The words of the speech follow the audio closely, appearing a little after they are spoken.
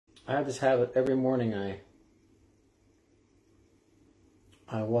I have this habit every morning.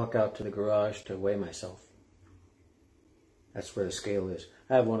 I walk out to the garage to weigh myself. That's where the scale is.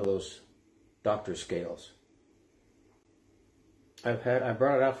 I have one of those doctor scales. I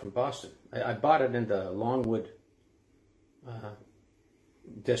brought it out from Boston. I bought it in the Longwood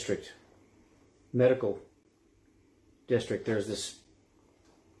district, medical district. There's this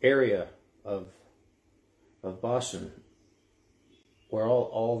area of Boston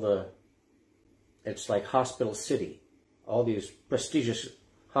where it's like hospital city. All these prestigious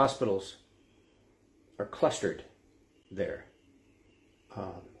hospitals are clustered there.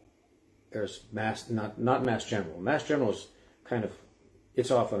 There's not Mass General. Mass General is kind of, it's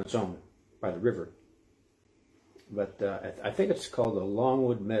off on its own by the river. But I think it's called the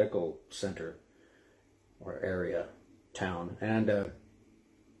Longwood Medical Center or area, town. And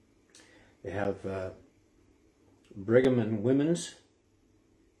they have Brigham and Women's.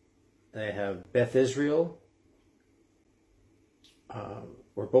 They have Beth Israel,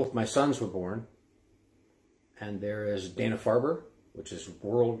 where both my sons were born. And there is Dana-Farber, which is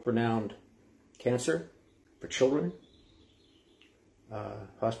world-renowned cancer for children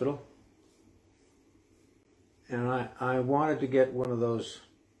hospital. And I wanted to get one of those.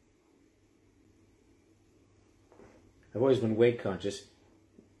 I've always been weight conscious,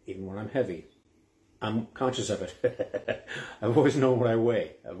 even when I'm heavy. I'm conscious of it. I've always known what I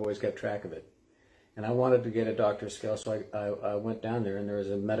weigh. I've always kept track of it. And I wanted to get a doctor's scale, so I went down there, and there was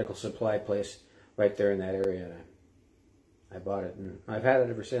a medical supply place right there in that area. And I bought it, and I've had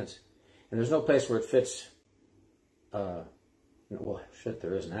it ever since. And there's no place where it fits. Well, shit,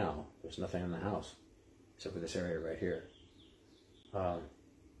 there is now. There's nothing in the house except for this area right here.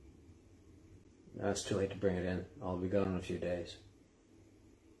 It's too late to bring it in. I'll be gone in a few days.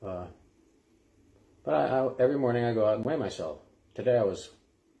 But every morning I go out and weigh myself. Today I was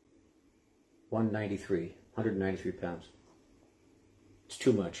 193 pounds. It's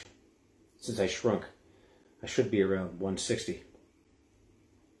too much. Since I shrunk, I should be around 160.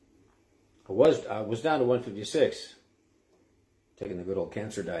 I was down to 156, taking the good old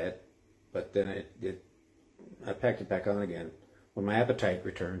cancer diet, but then I packed it back on again when my appetite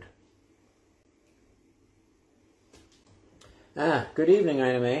returned. Good evening,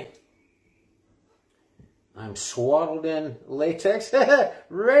 Ina May. I'm swaddled in latex,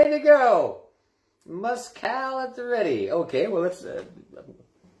 ready to go. Mezcal at the ready. Okay, well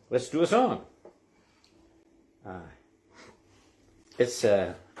let's do a song. It's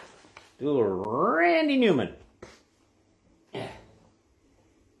a little Randy Newman. Get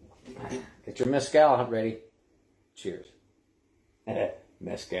your mezcal ready. Cheers.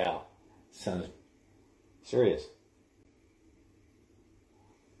 Mezcal. Sounds serious.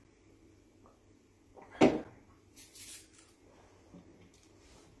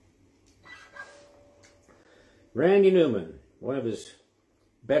 Randy Newman, one of his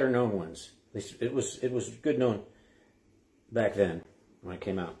better known ones. At least it was good known back then when it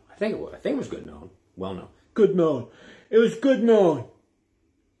came out. I think it was good known. Well known. Good known. It was good known.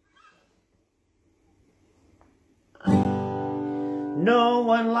 No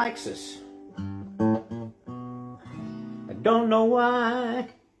one likes us. I don't know why.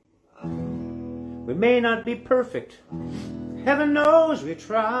 We may not be perfect. Heaven knows we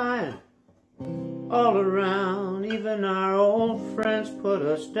try. All around, even our old friends put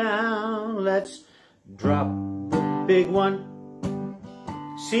us down. Let's drop the big one.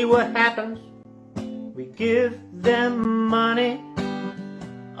 See what happens. We give them money.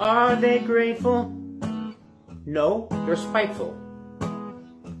 Are they grateful? No, they're spiteful.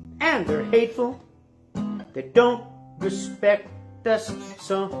 And they're hateful. They don't respect us,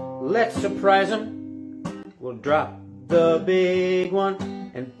 so let's surprise them. We'll drop the big one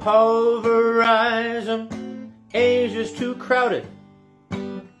and pulverize them. Asia's too crowded.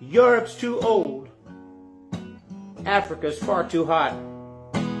 Europe's too old. Africa's far too hot.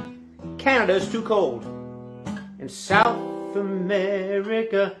 Canada's too cold. And South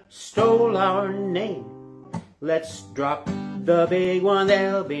America stole our name. Let's drop the big one.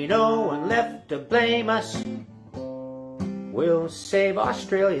 There'll be no one left to blame us. We'll save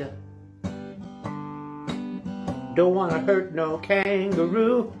Australia. Don't want to hurt no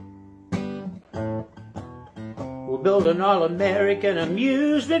kangaroo. We'll build an all-American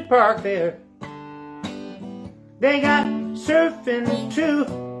amusement park there. They got surfing too.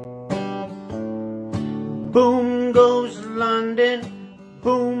 Boom goes London,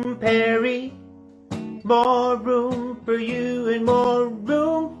 boom Paris. More room for you and more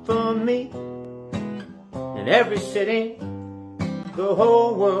room for me. In every city, the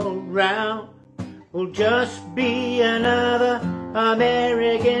whole world round will just be another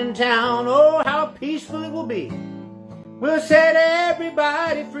American town. Oh, how peaceful it will be. We'll set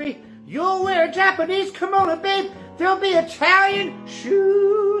everybody free. You'll wear Japanese kimono, babe. There'll be Italian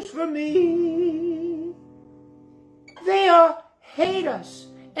shoes for me. They all hate us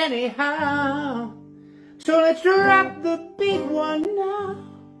anyhow. So let's drop the big one now.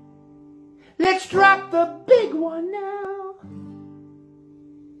 Let's drop the big one now.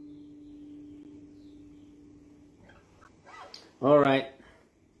 All right.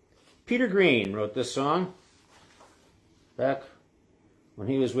 Peter Green wrote this song back when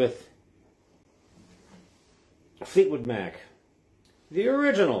he was with Fleetwood Mac. The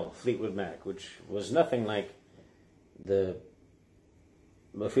original Fleetwood Mac, which was nothing like the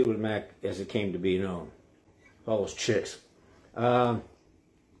Fleetwood Mac as it came to be known. All those chicks. And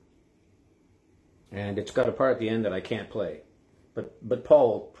it's got a part at the end that I can't play. But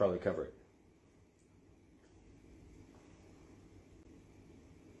Paul will probably cover it.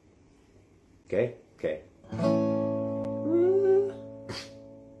 Okay? Okay.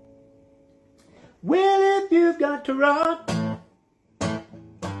 Well, if you've got to rock,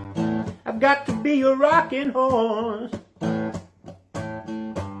 I've got to be your rocking horse.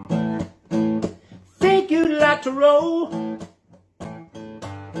 Think you'd like to roll?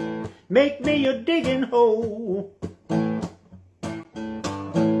 Make me your digging hole. A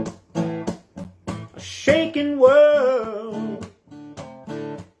shaking world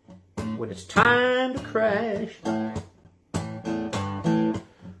when it's time to crash.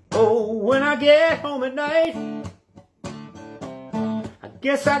 Oh, when I get home at night, I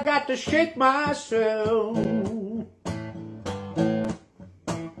guess I got to shake myself.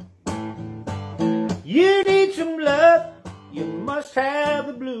 You need some love, you must have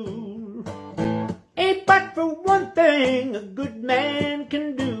the blues. Ain't but for one thing a good man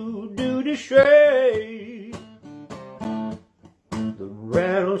can do to shake the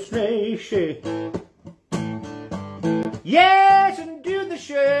rattlesnake shake. Yes, and do the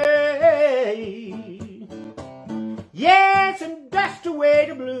shake. Yes, and dust away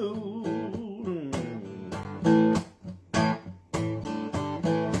the blues.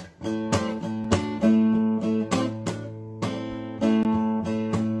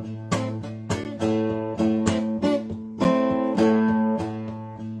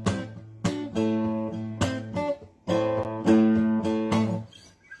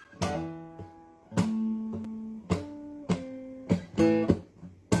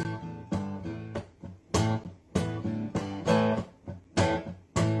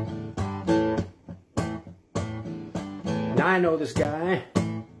 I know this guy,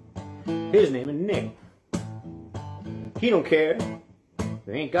 his name is Nick. He don't care,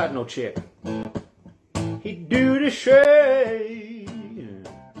 they ain't got no chick. He do the shake,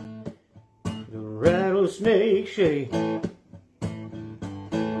 the rattlesnake shake.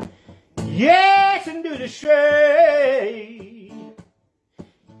 Yes, and do the shake.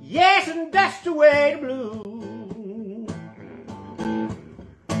 Yes, and dust away the blues.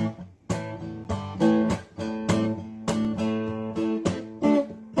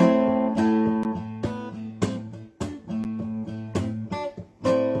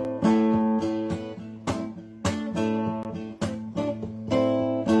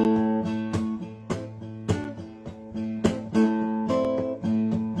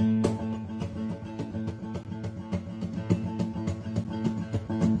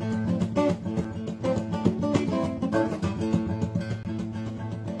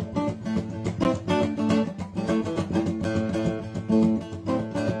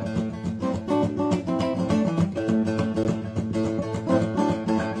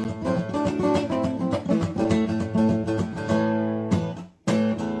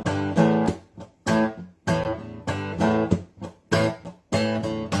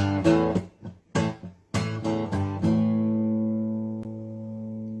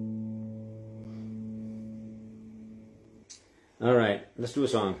 All right, let's do a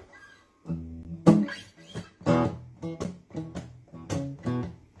song.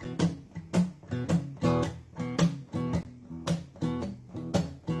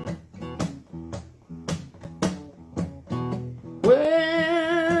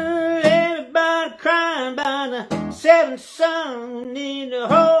 Well, everybody crying by the seventh son in the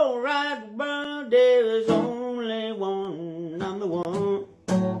whole wide world. There is only one. I'm the one.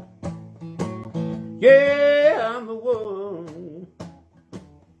 Yeah, I'm the one.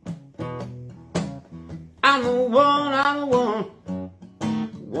 I'm the one, I'm the one.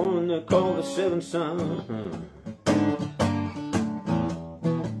 One they call the seventh son.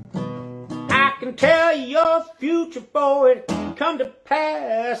 I can tell your future for it come to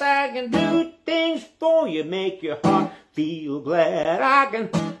pass. I can do things for you, make your heart feel glad. I can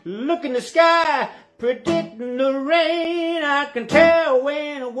look in the sky, predicting the rain. I can tell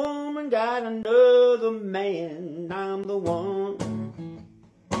when a woman got another man. I'm the one.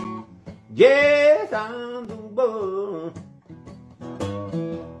 Yes, I'm the one.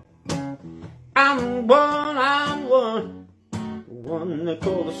 I'm one, I'm one. The one they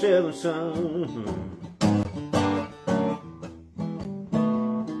call the seventh son.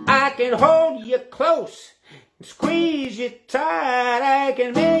 I can hold you close, squeeze you tight. I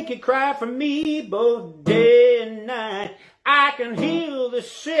can make you cry for me both day and night. I can heal the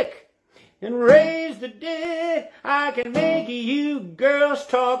sick and raise the dead. I can make you girls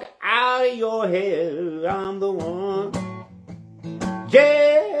talk out of your head. I'm the one.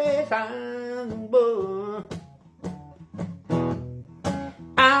 Yes, I'm the one.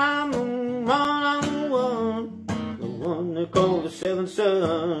 I'm the one. The one they call the seventh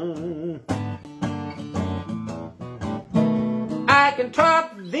son. I can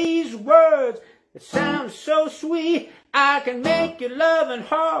talk these words that sound so sweet. I can make your loving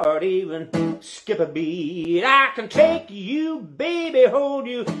heart even skip a beat. I can take you, baby, hold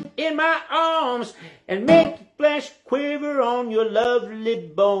you in my arms and make the flesh quiver on your lovely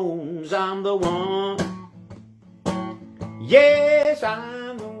bones. I'm the one. Yes,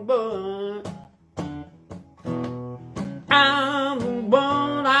 I'm the one. I'm the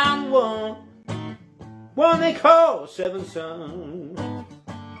one, I'm one. One they call seventh son.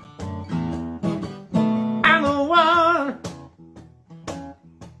 I'm the one.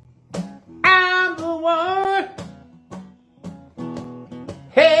 I'm the one.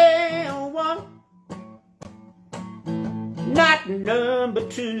 Hey, one. Not number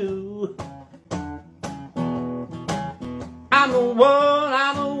two. I'm the one,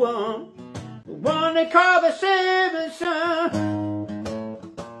 I'm the one. The one they call the seventh son.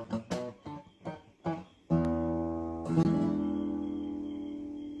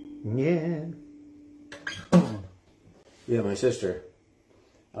 Yeah. Yeah, my sister.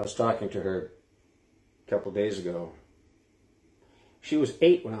 I was talking to her a couple days ago. She was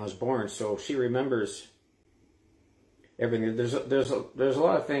 8 when I was born, so she remembers everything. There's a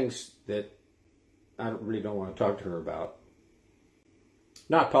lot of things that I really don't want to talk to her about.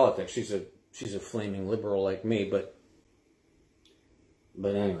 Not politics. She's a flaming liberal like me, but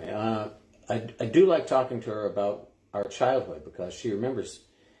anyway, I do like talking to her about our childhood because she remembers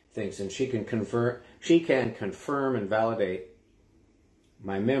things, and she can confirm and validate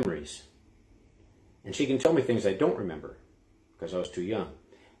my memories, and she can tell me things I don't remember because I was too young,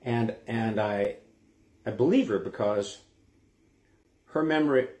 and I believe her because her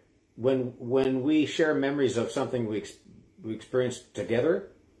memory, when we share memories of something we experienced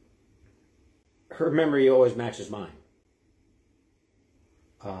together, her memory always matches mine.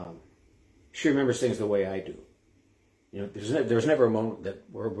 She remembers things the way I do. You know, there's never a moment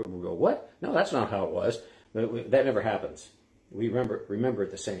where we go, what? No, that's not how it was. That never happens. We remember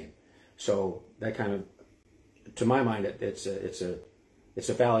it the same. So that kind of, to my mind, it's a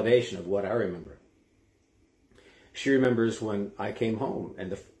validation of what I remember. She remembers when I came home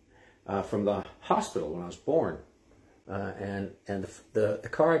and from the hospital when I was born, and the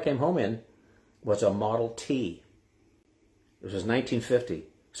car I came home in was a Model T. It was 1950.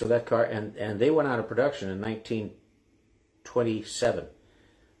 So that car, and they went out of production in 1927.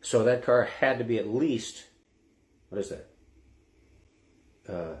 So that car had to be at least, what is that?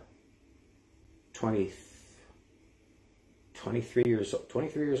 23 years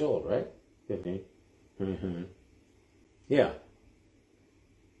old, right? 15. Mm-hmm. Yeah.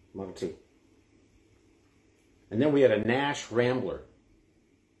 Model T. And then we had a Nash Rambler.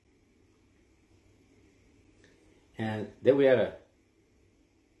 And then we had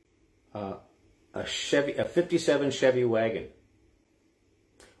a 57 Chevy wagon,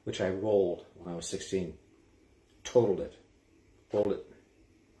 which I rolled when I was 16. Totaled it. Rolled it.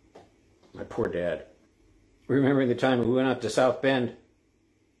 My poor dad. Remembering the time we went out to South Bend,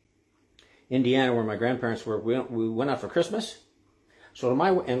 Indiana, where my grandparents were, we went out for Christmas. So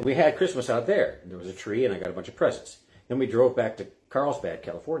and we had Christmas out there. There was a tree, and I got a bunch of presents. Then we drove back to Carlsbad,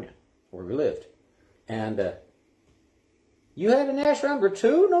 California, where we lived. And you had a Nash Rambler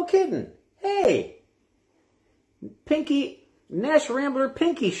too? No kidding. Hey, Nash Rambler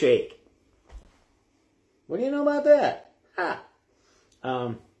Pinky Shake. What do you know about that? Ha.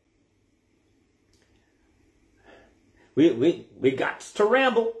 We got to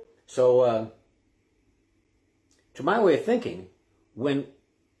ramble. So, to my way of thinking, when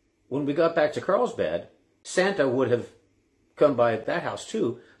we got back to Carlsbad, Santa would have come by that house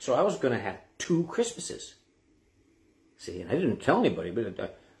too. So I was going to have 2 Christmases. See, and I didn't tell anybody,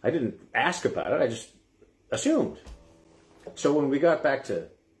 but I didn't ask about it. I just assumed. So when we got back to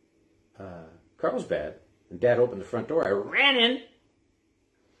Carlsbad, and Dad opened the front door, I ran in,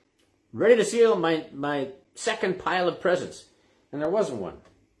 ready to seal my second pile of presents. And there wasn't one.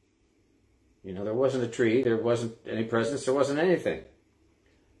 You know, there wasn't a tree, there wasn't any presents, there wasn't anything.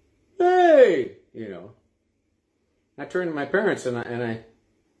 Hey! You know. I turned to my parents and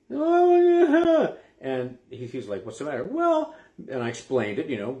oh, yeah. And he was like, what's the matter? Well, and I explained it,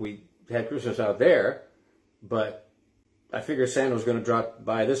 you know, we had Christmas out there, but I figured Santa was going to drop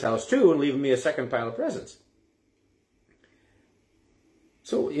by this house too and leave me a second pile of presents.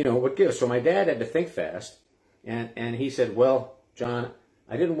 So, you know, what gives? So my dad had to think fast, and he said, well, John,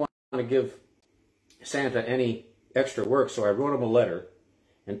 I didn't want to give Santa any extra work, so I wrote him a letter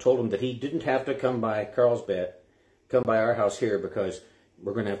and told him that he didn't have to come by Carlsbad, come by our house here, because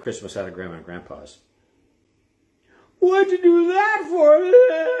we're going to have Christmas out of Grandma and Grandpa's. What'd you do that for?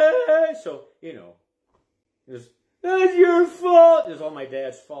 So, you know, that's your fault. It was all my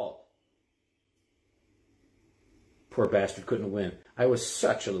dad's fault. Poor bastard couldn't win. I was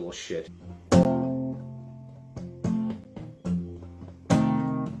such a little shit.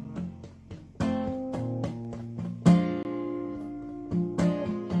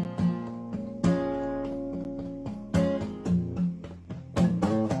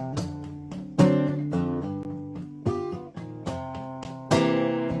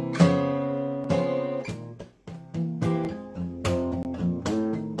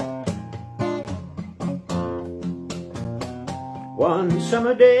 One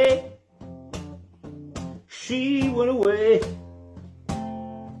summer day, she went away.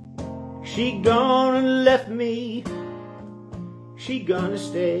 She gone and left me. She gonna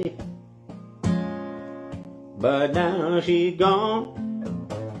stay. But now she gone,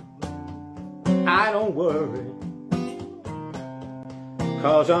 I don't worry,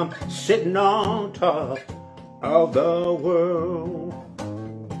 'cause I'm sitting on top of the world.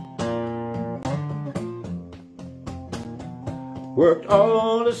 Worked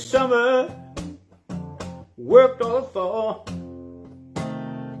all the summer, worked all the fall.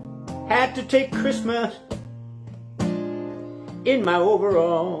 Had to take Christmas in my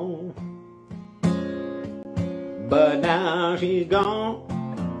overall. But now she's gone,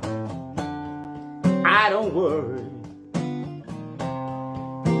 I don't worry,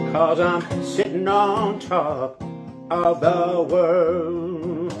 'cause I'm sitting on top of the world.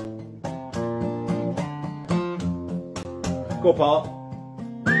 Go, Paul.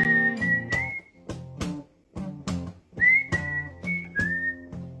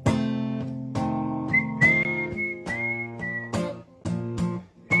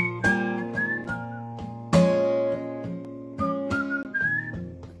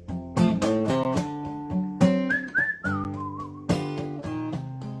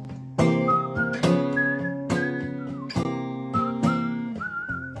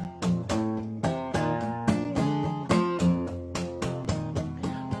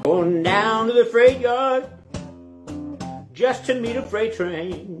 Going down to the freight yard just to meet a freight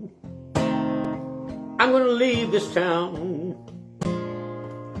train. I'm gonna leave this town.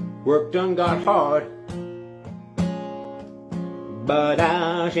 Work done got hard, but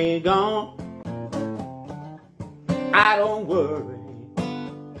now she's gone, I don't worry,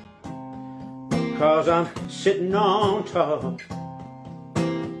 'cause I'm sitting on top,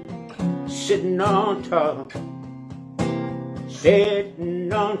 sitting on top,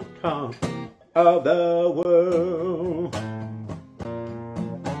 sitting on top of the world.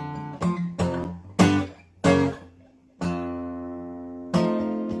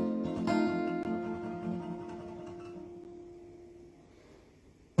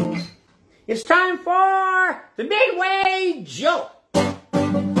 It's time for the Midway Joke.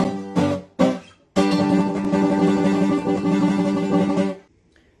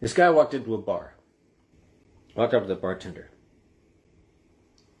 This guy walked into a bar. Walked up to the bartender.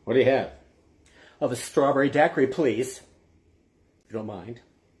 What do you have? Oh, the strawberry daiquiri, please. If you don't mind.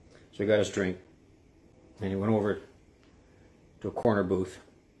 So he got his drink. And he went over to a corner booth.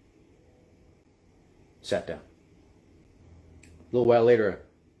 Sat down. A little while later, a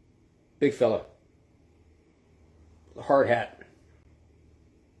big fella. A hard hat.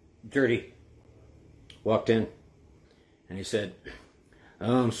 Dirty. Walked in. And he said,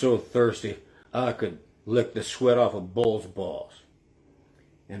 I'm so thirsty, I could lick the sweat off a bull's balls.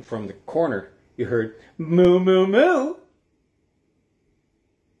 And from the corner, you heard, moo, moo, moo.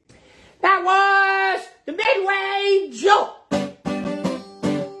 That was the Midway Joke.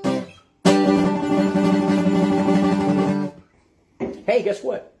 Hey, guess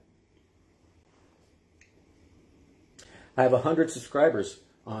what? I have 100 subscribers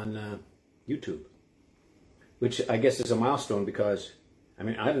on YouTube. which I guess is a milestone because, I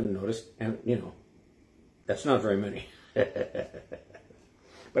mean, I didn't notice, and, you know, that's not very many.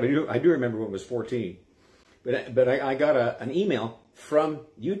 But I do remember when it was 14. But I got an email from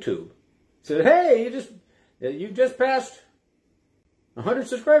YouTube. It said, hey, you just passed 100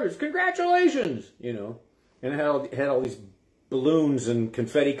 subscribers. Congratulations, you know. And it had all these balloons and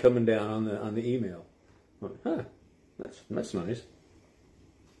confetti coming down on the email. I went, huh, that's nice.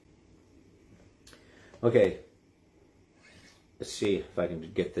 Okay, let's see if I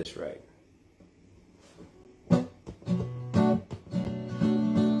can get this right.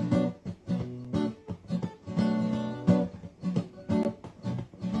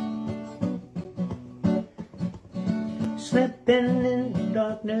 Slipping in the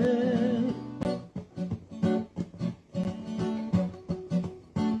darkness,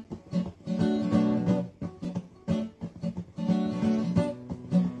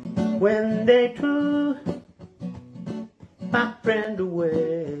 when they took my friend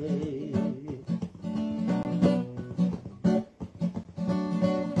away,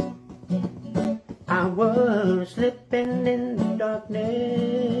 I was slipping in the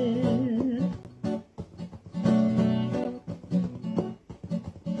darkness.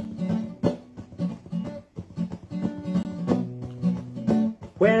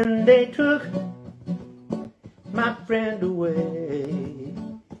 When they took my friend away,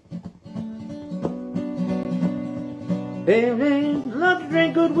 they love to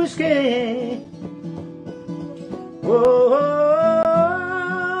drink good whiskey. Whoa,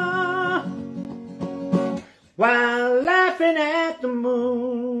 while laughing at the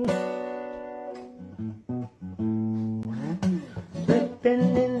moon,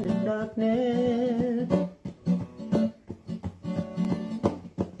 slipping in the darkness.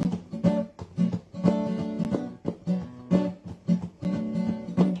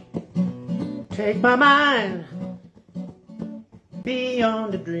 Take my mind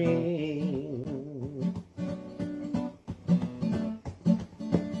beyond the dream.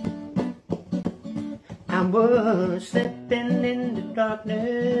 I was slipping in the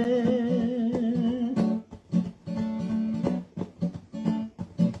darkness.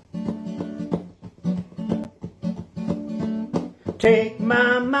 Take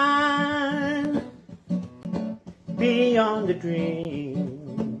my mind beyond the dream,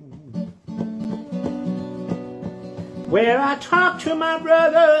 where I talk to my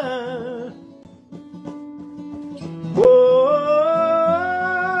brother, whoa,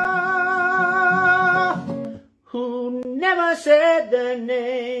 who never said their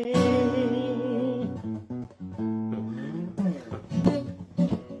name.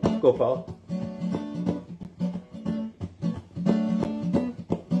 Go, Paul.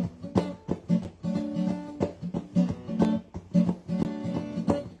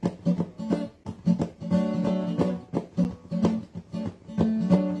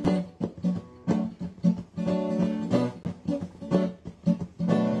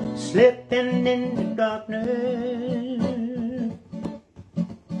 Slipping in the darkness,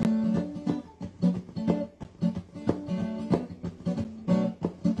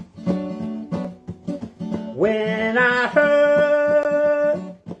 when I heard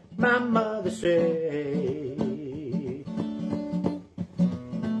my mother say,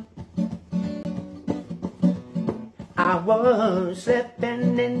 I was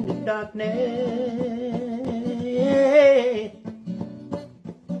slipping in the darkness.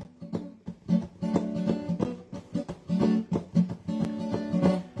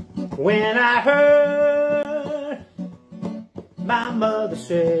 When I heard my mother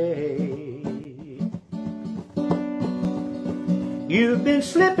say, you've been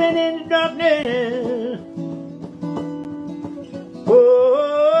slipping in the darkness. Oh,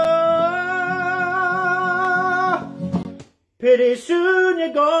 pretty soon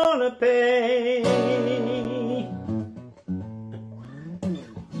you're gonna pay.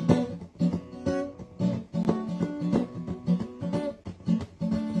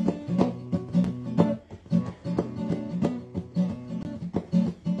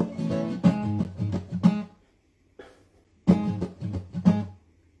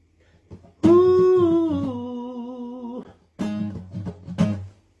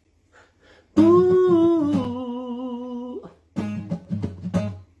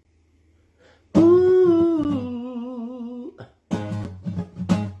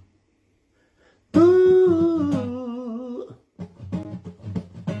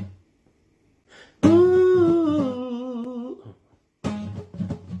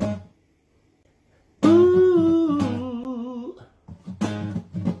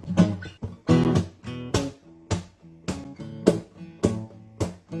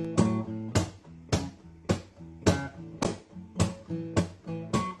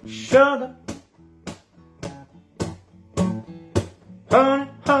 sugar, honey,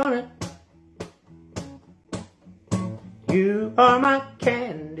 honey, you are my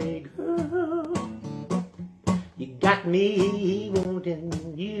candy girl. You got me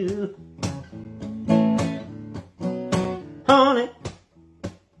wanting you, honey,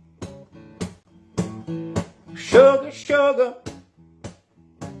 sugar, sugar,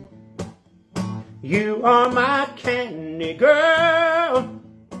 you are my candy girl.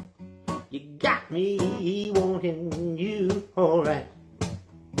 You got me wanting you, alright.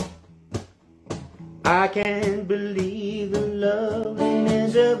 I can't believe the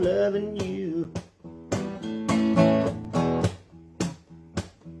loveliness of loving you.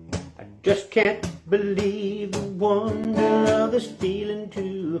 I just can't believe the wonder of this feeling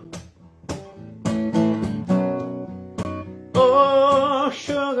too. Oh,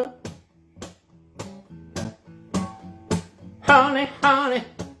 sugar, honey, honey,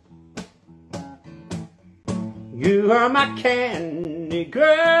 you are my candy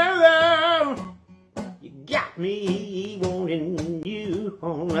girl. You got me wanting you,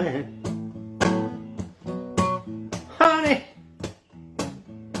 alright. Honey,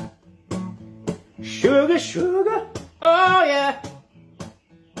 sugar, sugar, oh yeah,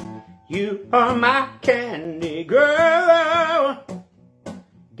 you are my candy girl.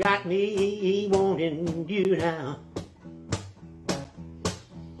 Got me wanting you now.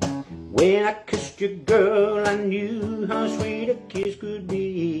 When I kissed your girl, I knew how sweet a kiss could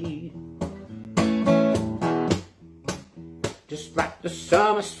be. Just like the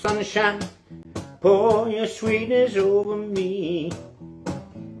summer sunshine, pour your sweetness over me.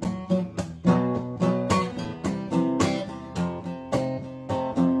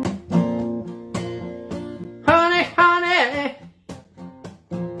 Honey, honey,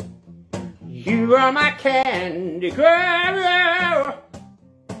 you are my candy girl.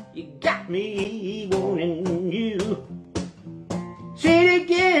 You got me wanting you. Say it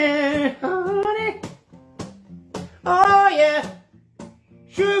again, honey. Oh yeah,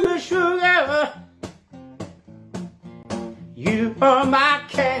 sugar, sugar, you are my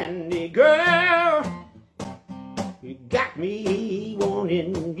candy girl. You got me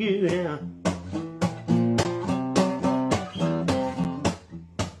wanting you now.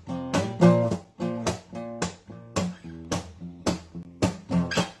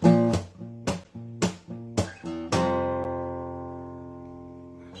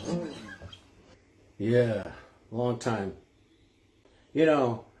 Yeah, long time. You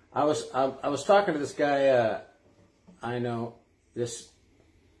know, I was talking to this guy. I know, this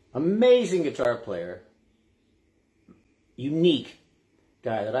amazing guitar player, unique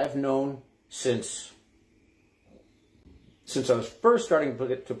guy that I've known since I was first starting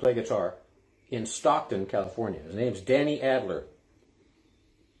to play guitar in Stockton, California. His name's Danny Adler.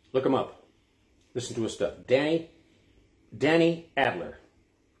 Look him up. Listen to his stuff. Danny Adler.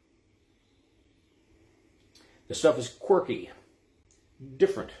 The stuff is quirky,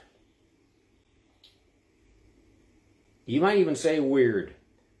 different. You might even say weird,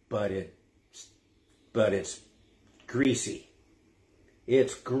 but it's greasy.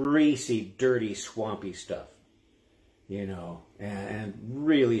 It's greasy, dirty, swampy stuff, you know, and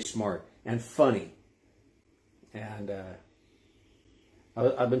really smart and funny. And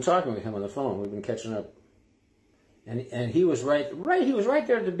I've been talking with him on the phone. We've been catching up, and he was right. He was right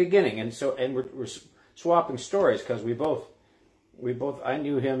there at the beginning, and we're swapping stories because we both I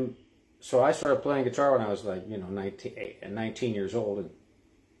knew him. So I started playing guitar when I was like, you know, 19 years old, and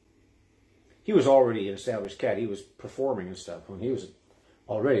he was already an established cat. He was performing and stuff when he was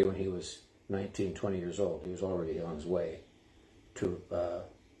 19, 20 years old. He was already on his way to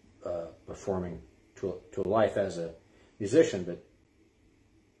performing to a life as a musician. But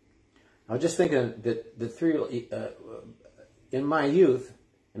I was just thinking that the three in my youth,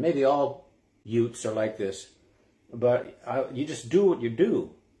 and maybe all youths are like this, but you just do what you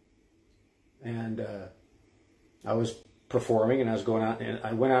do. And I was performing, and I was going out, and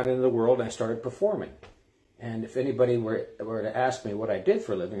I went out into the world, and I started performing. And if anybody were to ask me what I did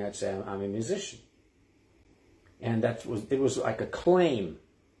for a living, I'd say I'm a musician. And it was like a claim.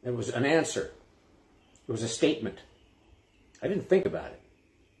 It was an answer. It was a statement. I didn't think about it.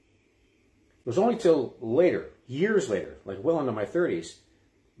 It was only till later, years later, like well into my 30s,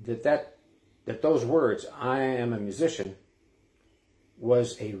 that those words, I am a musician,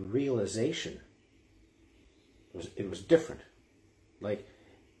 was a realization. It was different. Like,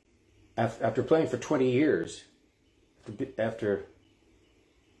 after playing for 20 years, after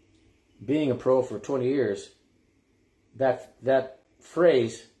being a pro for 20 years, that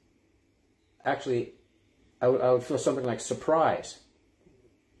phrase, actually, I would feel something like surprise.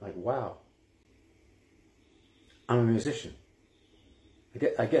 Like, wow, I'm a musician.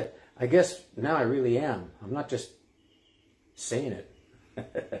 I guess now I really am. I'm not just saying it.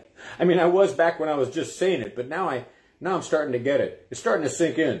 I mean, I was back when I was just saying it, but now I'm starting to get it. It's starting to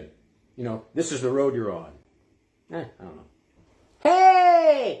sink in. You know, this is the road you're on. I don't know.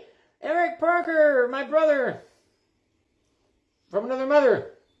 Hey, Eric Parker, my brother from another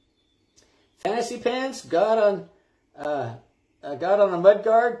mother. Fantasy pants, got on a mud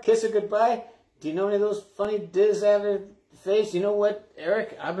guard, kiss it goodbye. Do you know any of those funny diz out of the face? You know what,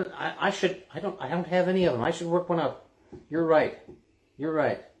 Eric? I don't have any of them. I should work one up. You're right. You're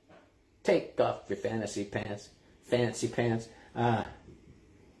right. Take off your fancy pants.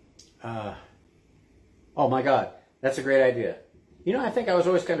 Oh my God, that's a great idea. You know, I think I was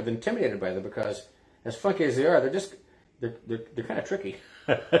always kind of intimidated by them because, as funky as they are, they're kind of tricky.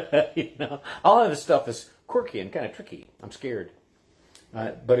 You know, all of this stuff is quirky and kind of tricky. I'm scared.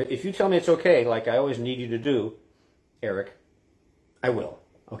 But if you tell me it's okay, like I always need you to do, Eric, I will.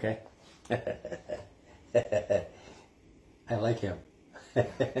 Okay. I like him.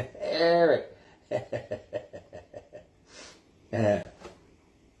 Eric.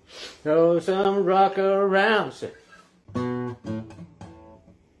 Throw some rock around.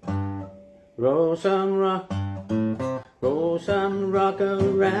 Roll some rock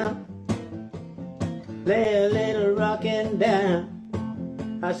around. Lay a little rockin'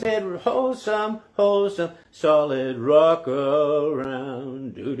 down. I said hold some solid rock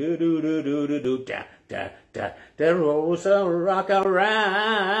around. Do do do do do do do da da da da. Roll some rock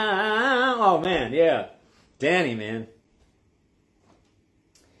around. Oh man, yeah, Danny, man.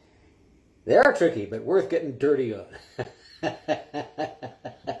 They are tricky, but worth getting dirty on.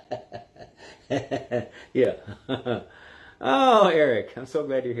 Yeah. Oh, Eric, I'm so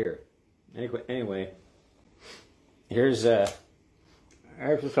glad you're here. Anyway, here's a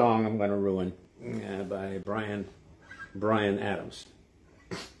song I'm going to ruin by Brian Adams.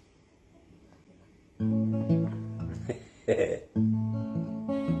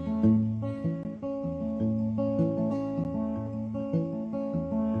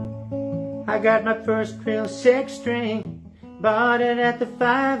 I got my first real 6-string, bought it at the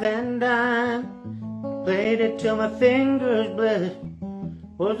 5 and dime, played it till my fingers bled.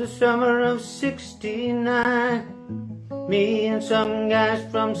 Was the summer of '69. Me and some guys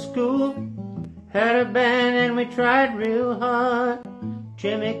from school had a band and we tried real hard.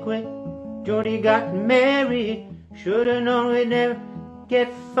 Jimmy quit, Jody got married, should've known we'd never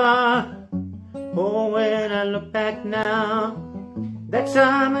get far. Oh, when I look back now, that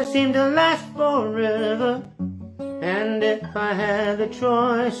summer seemed to last forever. And if I had the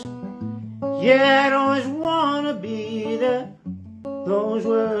choice, yeah, I'd always wanna be there. Those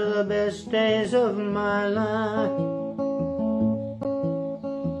were the best days of my life.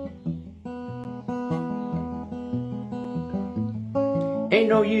 Ain't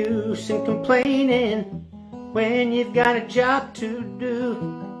no use in complaining when you've got a job to do.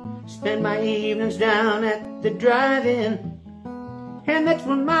 Spend my evenings down at the drive-in, and that's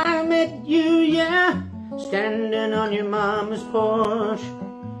when I met you, yeah. Standing on your mama's porch,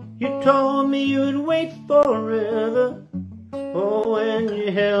 you told me you'd wait forever. Oh, when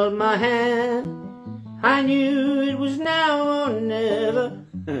you held my hand, I knew it was now or never.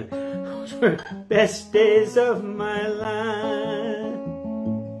 Those were the best days of my life.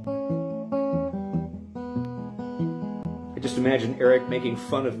 I just imagine Eric making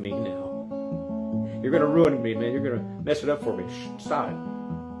fun of me now. You're gonna ruin me, man. You're gonna mess it up for me. Shh, stop it.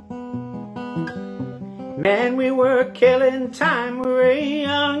 Man, we were killing time. We were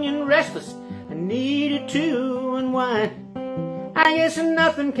young and restless and needed to unwind. I guess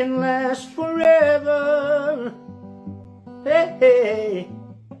nothing can last forever. Hey, hey.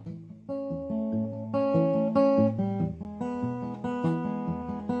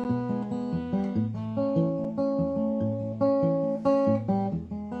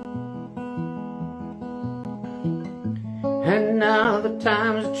 And now the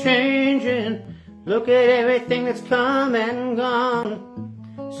times are changing. Look at everything that's come and gone.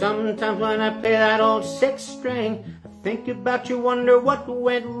 Sometimes when I play that old 6-string, I think about you, wonder what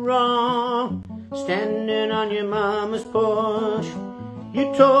went wrong. Standing on your mama's porch,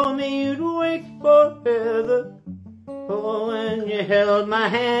 you told me you'd wait forever. Oh, when you held my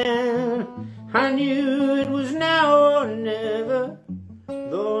hand, I knew it was now or never.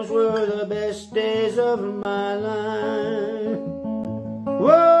 Those were the best days of my life.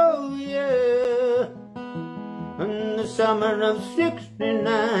 Whoa, yeah. In the summer of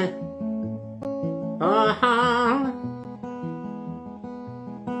 '69. Uh-huh.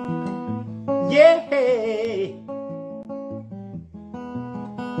 Yeah.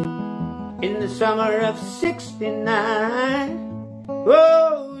 in the summer of '69.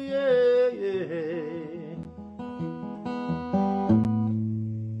 Oh, yeah, yeah.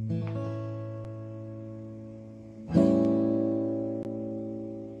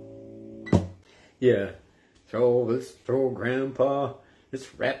 Yeah. Let's throw Grandpa,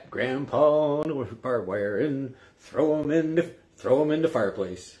 let's wrap Grandpa in barbed wire and throw him in the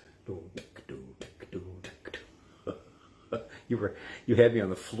fireplace. You had me on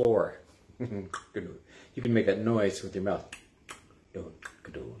the floor. You can make that noise with your mouth.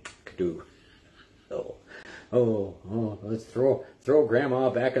 Oh, let's throw Grandma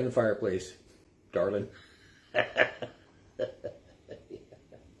back in the fireplace, darling.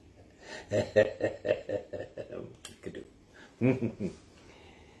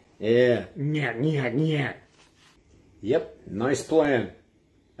 Yeah. Yep, nice plan,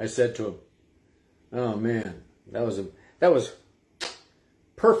 I said to him. Oh man, that was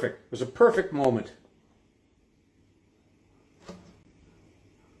perfect. It was a perfect moment.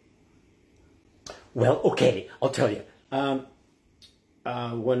 Well, okay, I'll tell you.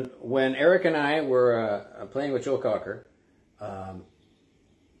 When Eric and I were playing with Joe Cocker,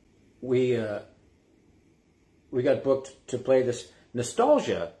 we got booked to play this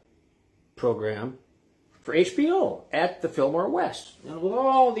nostalgia program for HBO at the Fillmore West, and with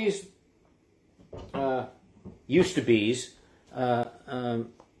all these used to be's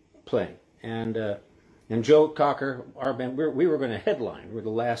playing, and Joe Cocker, our band, we were going to headline. We were the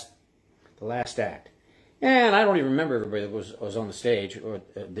last act, and I don't even remember everybody that was on the stage or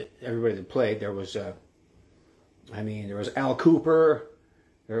everybody that played. There was, there was Al Cooper,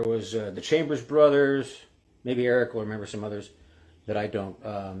 there was the Chambers Brothers. Maybe Eric will remember some others that I don't.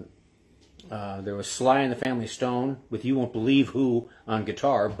 There was Sly and the Family Stone with You Won't Believe Who on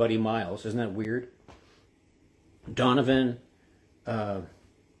guitar, Buddy Miles. Isn't that weird? Donovan, I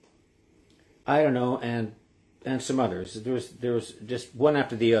don't know, and some others. There was just one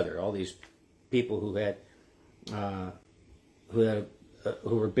after the other. All these people who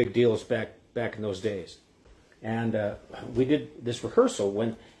were big deals back in those days. And we did this rehearsal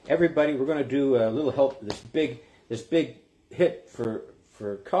when everybody were going to do a little help. This big hit for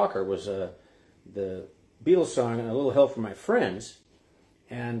Cocker was the Beatles song "A Little Help from My Friends,"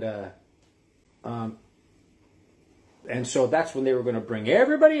 and so that's when they were going to bring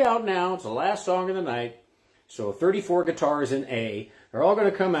everybody out. Now it's the last song of the night, so 34 guitars in A. They're all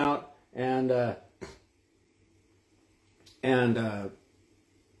going to come out and do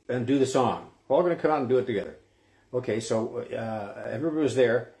the song. We're all going to come out and do it together. Okay, so everybody was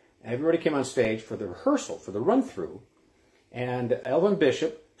there. Everybody came on stage for the rehearsal, for the run-through, and Elvin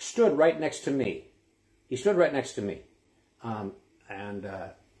Bishop stood right next to me. He stood right next to me,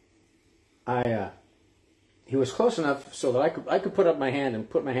 he was close enough so that I could put up my hand and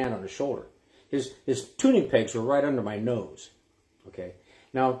put my hand on his shoulder. His tuning pegs were right under my nose. Okay,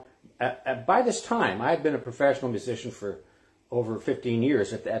 now by this time I had been a professional musician for over 15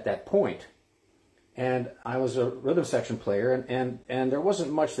 years at that point. And I was a rhythm section player, and there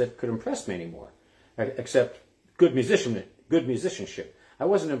wasn't much that could impress me anymore, except good musicianship. I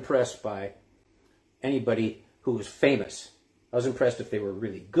wasn't impressed by anybody who was famous. I was impressed if they were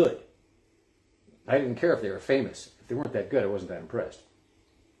really good. I didn't care if they were famous. If they weren't that good, I wasn't that impressed.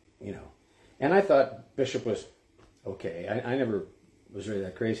 You know. And I thought Bishop was okay. I never was really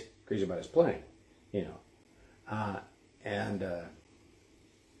that crazy about his playing, you know.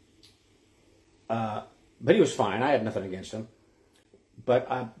 But he was fine. I had nothing against him. But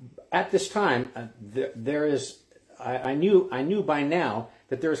at this time, I knew by now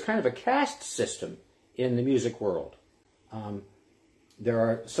that there is kind of a caste system in the music world. There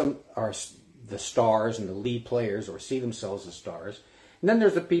are the stars and the lead players, or see themselves as stars, and then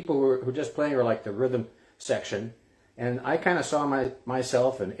there's the people who are just playing, or like the rhythm section. And I kind of saw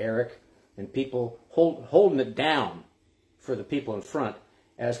myself and Eric and people holding it down for the people in front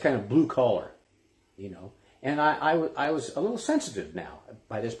as kind of blue collar. You know, and I was a little sensitive now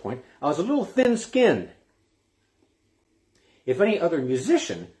by this point. I was a little thin-skinned. If any other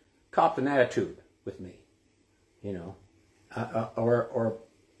musician copped an attitude with me, you know, or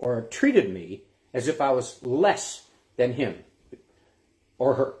treated me as if I was less than him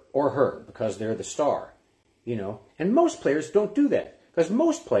or her because they're the star, you know. And most players don't do that, because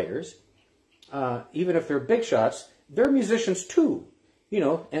most players, even if they're big shots, they're musicians too, you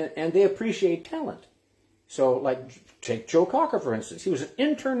know, and they appreciate talent. So, like, take Joe Cocker, for instance. He was an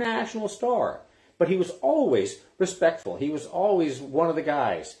international star, but he was always respectful. He was always one of the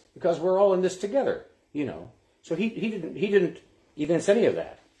guys, because we're all in this together, you know. So he didn't evince any of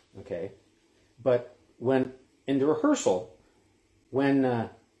that, okay. But when in the rehearsal, when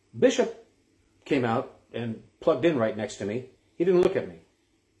Bishop came out and plugged in right next to me. He didn't look at me.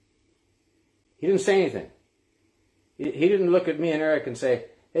 He didn't say anything. He didn't look at me and Eric and say,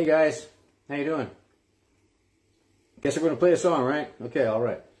 "Hey guys, how you doing? Guess we're going to play a song, right? Okay, all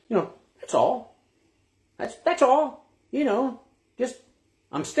right." You know, that's all. That's all. You know, just,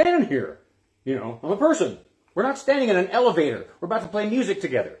 I'm standing here. You know, I'm a person. We're not standing in an elevator. We're about to play music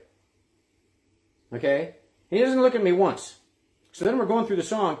together. Okay? And he doesn't look at me once. So then we're going through the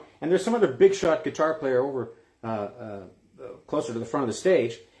song, and there's some other big shot guitar player over closer to the front of the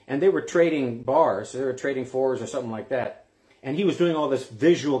stage, and they were trading bars. They were trading fours or something like that. And he was doing all this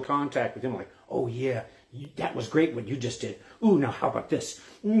visual contact with him, like, "Oh yeah, that was great what you just did. Ooh, now how about this?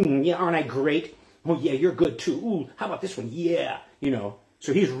 Yeah, aren't I great? Oh yeah, you're good too. Ooh, how about this one? Yeah." You know,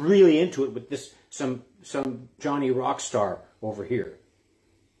 so he's really into it with this, some Johnny rock star over here.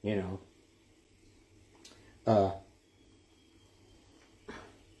 You know.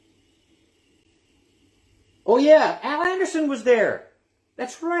 Oh yeah, Al Anderson was there.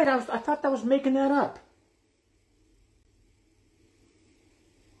 That's right. I thought I was making that up.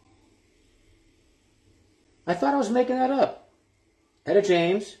 I thought I was making that up. Etta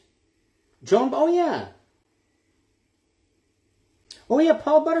James, Joan. Oh yeah. Oh yeah,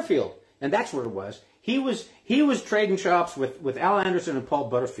 Paul Butterfield, and that's where it was. He was trading chops with Al Anderson and Paul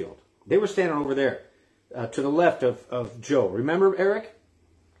Butterfield. They were standing over there, to the left of Joe. Remember Eric,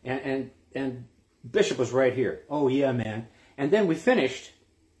 and Bishop was right here. Oh yeah, man. And then we finished,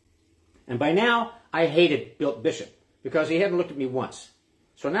 and by now I hated Bishop because he hadn't looked at me once.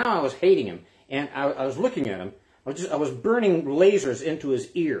 So now I was hating him, and I was looking at him. I was burning lasers into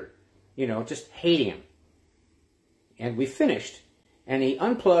his ear, you know, just hating him. And we finished, and he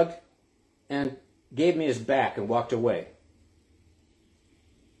unplugged and gave me his back and walked away.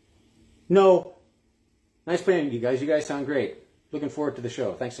 No. Nice playing, you guys. You guys sound great. Looking forward to the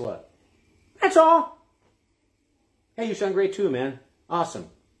show. Thanks a lot. That's all. Hey, you sound great too, man. Awesome.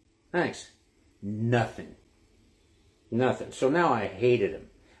 Thanks. Nothing. Nothing. So now I hated him.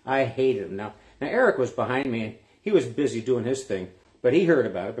 I hated him. Now Eric was behind me, and he was busy doing his thing, but he heard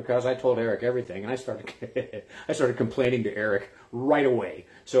about it because I told Eric everything, and I started complaining to Eric right away.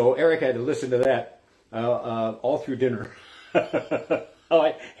 So Eric had to listen to that all through dinner.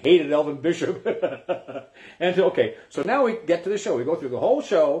 I hated Elvin Bishop. And okay, so now we get to the show. We go through the whole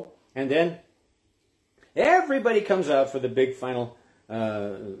show, and then everybody comes out for the big final,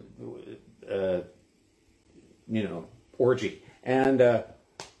 orgy. And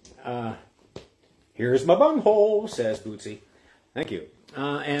here's my bunghole, says Bootsy. Thank you.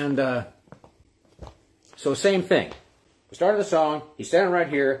 So same thing. We started the song. He's standing right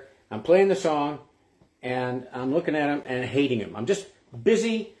here. I'm playing the song, and I'm looking at him and hating him. I'm just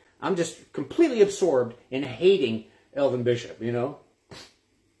busy. I'm just completely absorbed in hating Elvin Bishop, you know.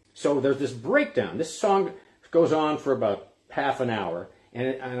 So there's this breakdown. This song goes on for about half an hour,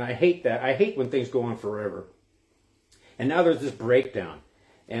 and I hate that. I hate when things go on forever. And now there's this breakdown,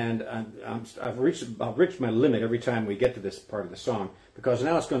 and I've reached my limit every time we get to this part of the song, because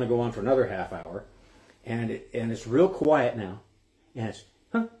now it's going to go on for another half hour, and it's real quiet now, and it's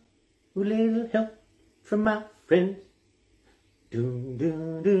a little help from my friends, doom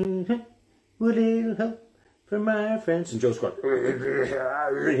doom doom, a little help from my friends, and Joe's going,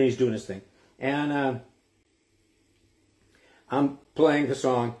 and he's doing his thing, and I'm playing the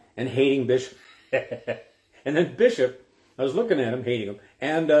song and hating Bishop, and then Bishop, I was looking at him, hating him,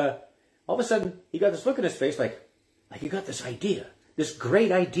 and all of a sudden he got this look in his face, like you got this idea, this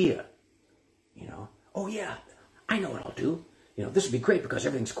great idea, you know. Oh yeah, I know what I'll do. You know, this would be great because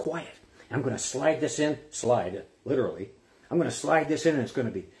everything's quiet. I'm going to slide this in, literally. I'm going to slide this in, and it's going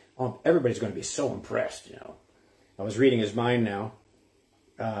to be, everybody's going to be so impressed, you know. I was reading his mind now.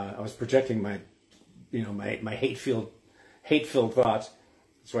 I was projecting my, my hate-filled thoughts,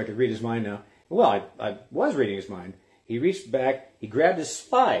 so I could read his mind now. Well, I was reading his mind. He reached back, he grabbed his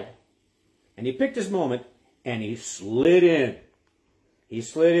slide, and he picked his moment, and he slid in. He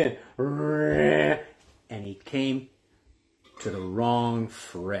slid in, and he came to the wrong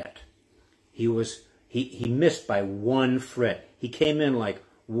fret. He missed by 1 fret. He came in like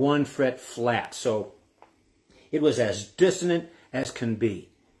 1 fret flat. So it was as dissonant as can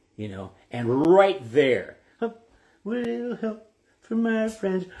be, you know. And right there, will help from my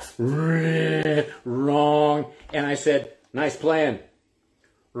friends, wrong. And I said, nice playing,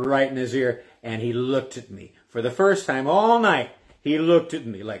 right in his ear. And he looked at me for the first time all night. He looked at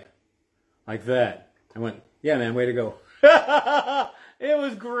me like that. I went, yeah, man, way to go. It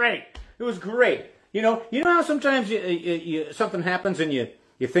was great. It was great. You know how sometimes something happens and you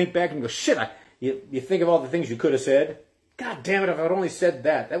think back and go, shit, you think of all the things you could have said. God damn it, if I'd only said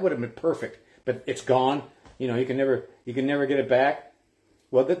that, that would have been perfect. but it's gone. You know, you can never get it back.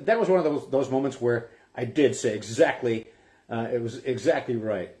 Well, that was one of those moments where I did say exactly, it was exactly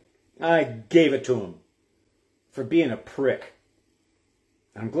right. I gave it to him for being a prick.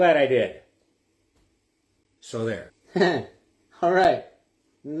 I'm glad I did. So there. All right.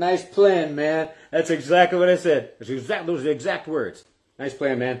 Nice playing, man. That's exactly what I said. Those are the exact words. Nice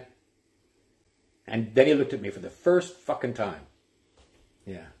playing, man. And then he looked at me for the first fucking time.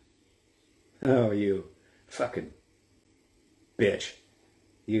 Yeah. Oh, you fucking bitch.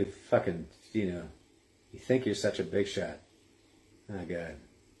 You fucking, you know, you think you're such a big shot. Oh, God.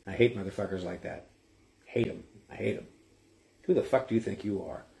 I hate motherfuckers like that. Hate them. I hate them. Who the fuck do you think you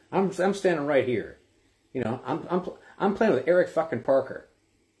are? I'm standing right here. You know, I'm playing with Eric fucking Parker.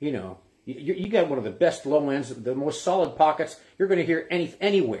 You know, you got one of the best low ends, the most solid pockets you're going to hear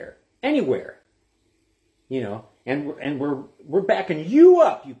anywhere. You know, and we're backing you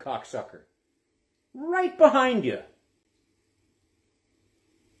up, you cocksucker. Right behind you.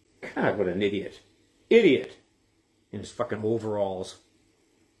 God, what an idiot. Idiot. In his fucking overalls.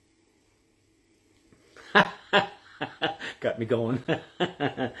 Got me going.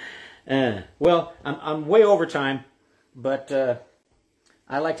 Well, I'm way over time, but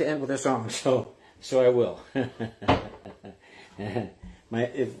I like to end with a song, so I will.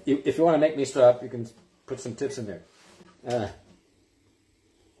 If you want to make me stop, you can put some tips in there.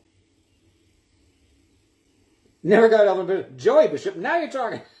 Never got Elvin Bishop. Joey Bishop, now you're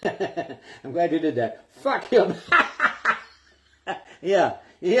talking. I'm glad you did that. Fuck him. Yeah,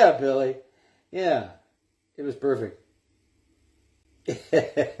 Billy. Yeah, it was perfect.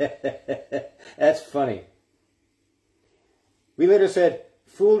 That's funny. We later said,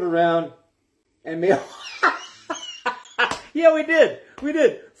 fooled around and made... Yeah, we did.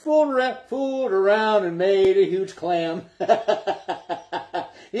 Fooled around and made a huge clam.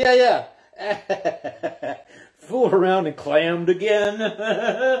 Yeah. Fooled around and clammed again.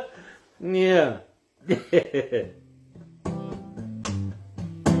 Yeah.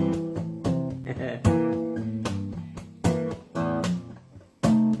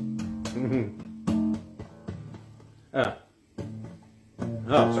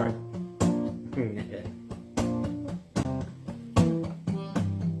 Oh, sorry.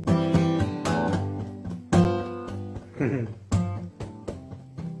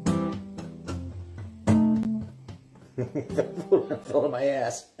 Full of my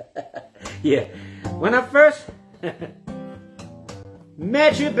ass. Yeah. When I first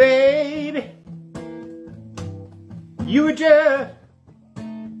met you, baby, you were just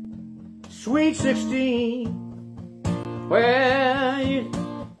sweet 16. Well, you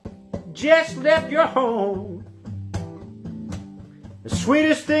just left your home. The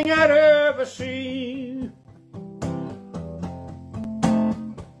sweetest thing I'd ever seen.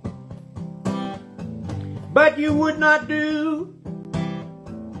 But you would not do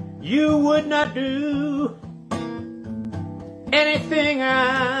anything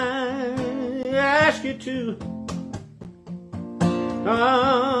I asked you to.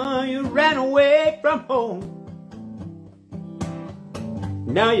 You ran away from home.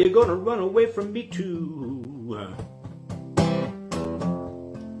 Now you're gonna run away from me too.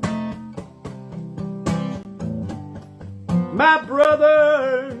 My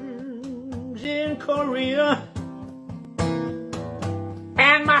brother's in Korea,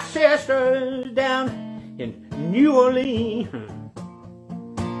 and my sister's down in New Orleans.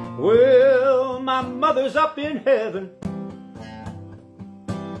 Well, my mother's up in heaven.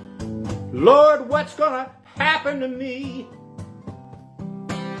 Lord, what's gonna happen to me?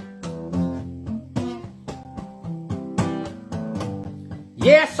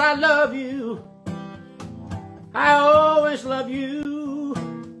 Yes, I love you. I always love you.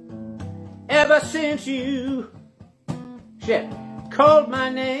 Ever since you called my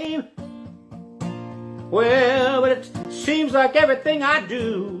name. Well, but it seems like everything I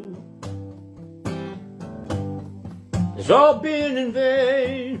do has all been in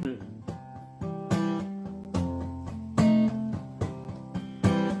vain.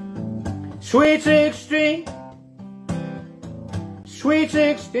 Sweet 16, sweet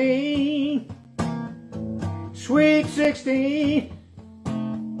 16, sweet 16,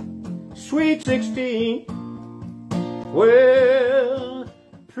 sweet 16. Well,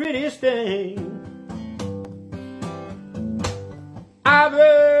 prettiest thing I've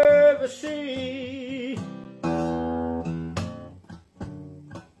ever seen.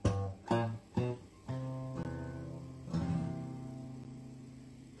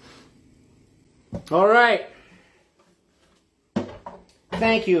 All right.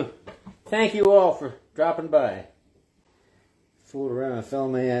 Thank you. Thank you all for dropping by. Fooled around and fell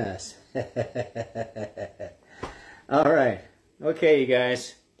on my ass. All right. Okay, you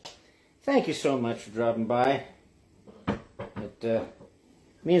guys. Thank you so much for dropping by. It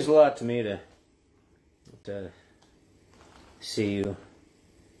means a lot to me to see you.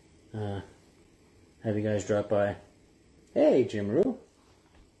 Have you guys drop by. Hey, Jim Roo.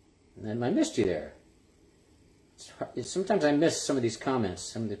 And I missed you there. Sometimes I miss some of these comments.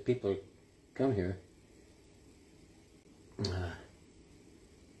 Some of the people come here.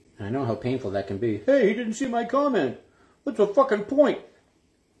 I know how painful that can be. Hey, he didn't see my comment. What's the fucking point?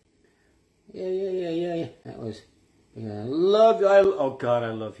 Yeah. That was... Yeah, love you. Oh, God,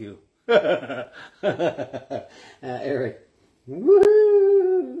 I love you. Eric.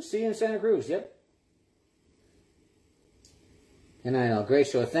 Woohoo! See you in Santa Cruz. Yep. And I know. Great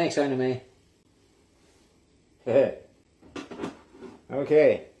show. Thanks, Ina May. Okay.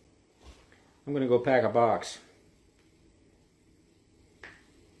 I'm going to go pack a box.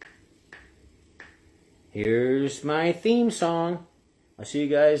 Here's my theme song. I'll see you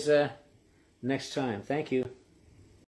guys next time. Thank you.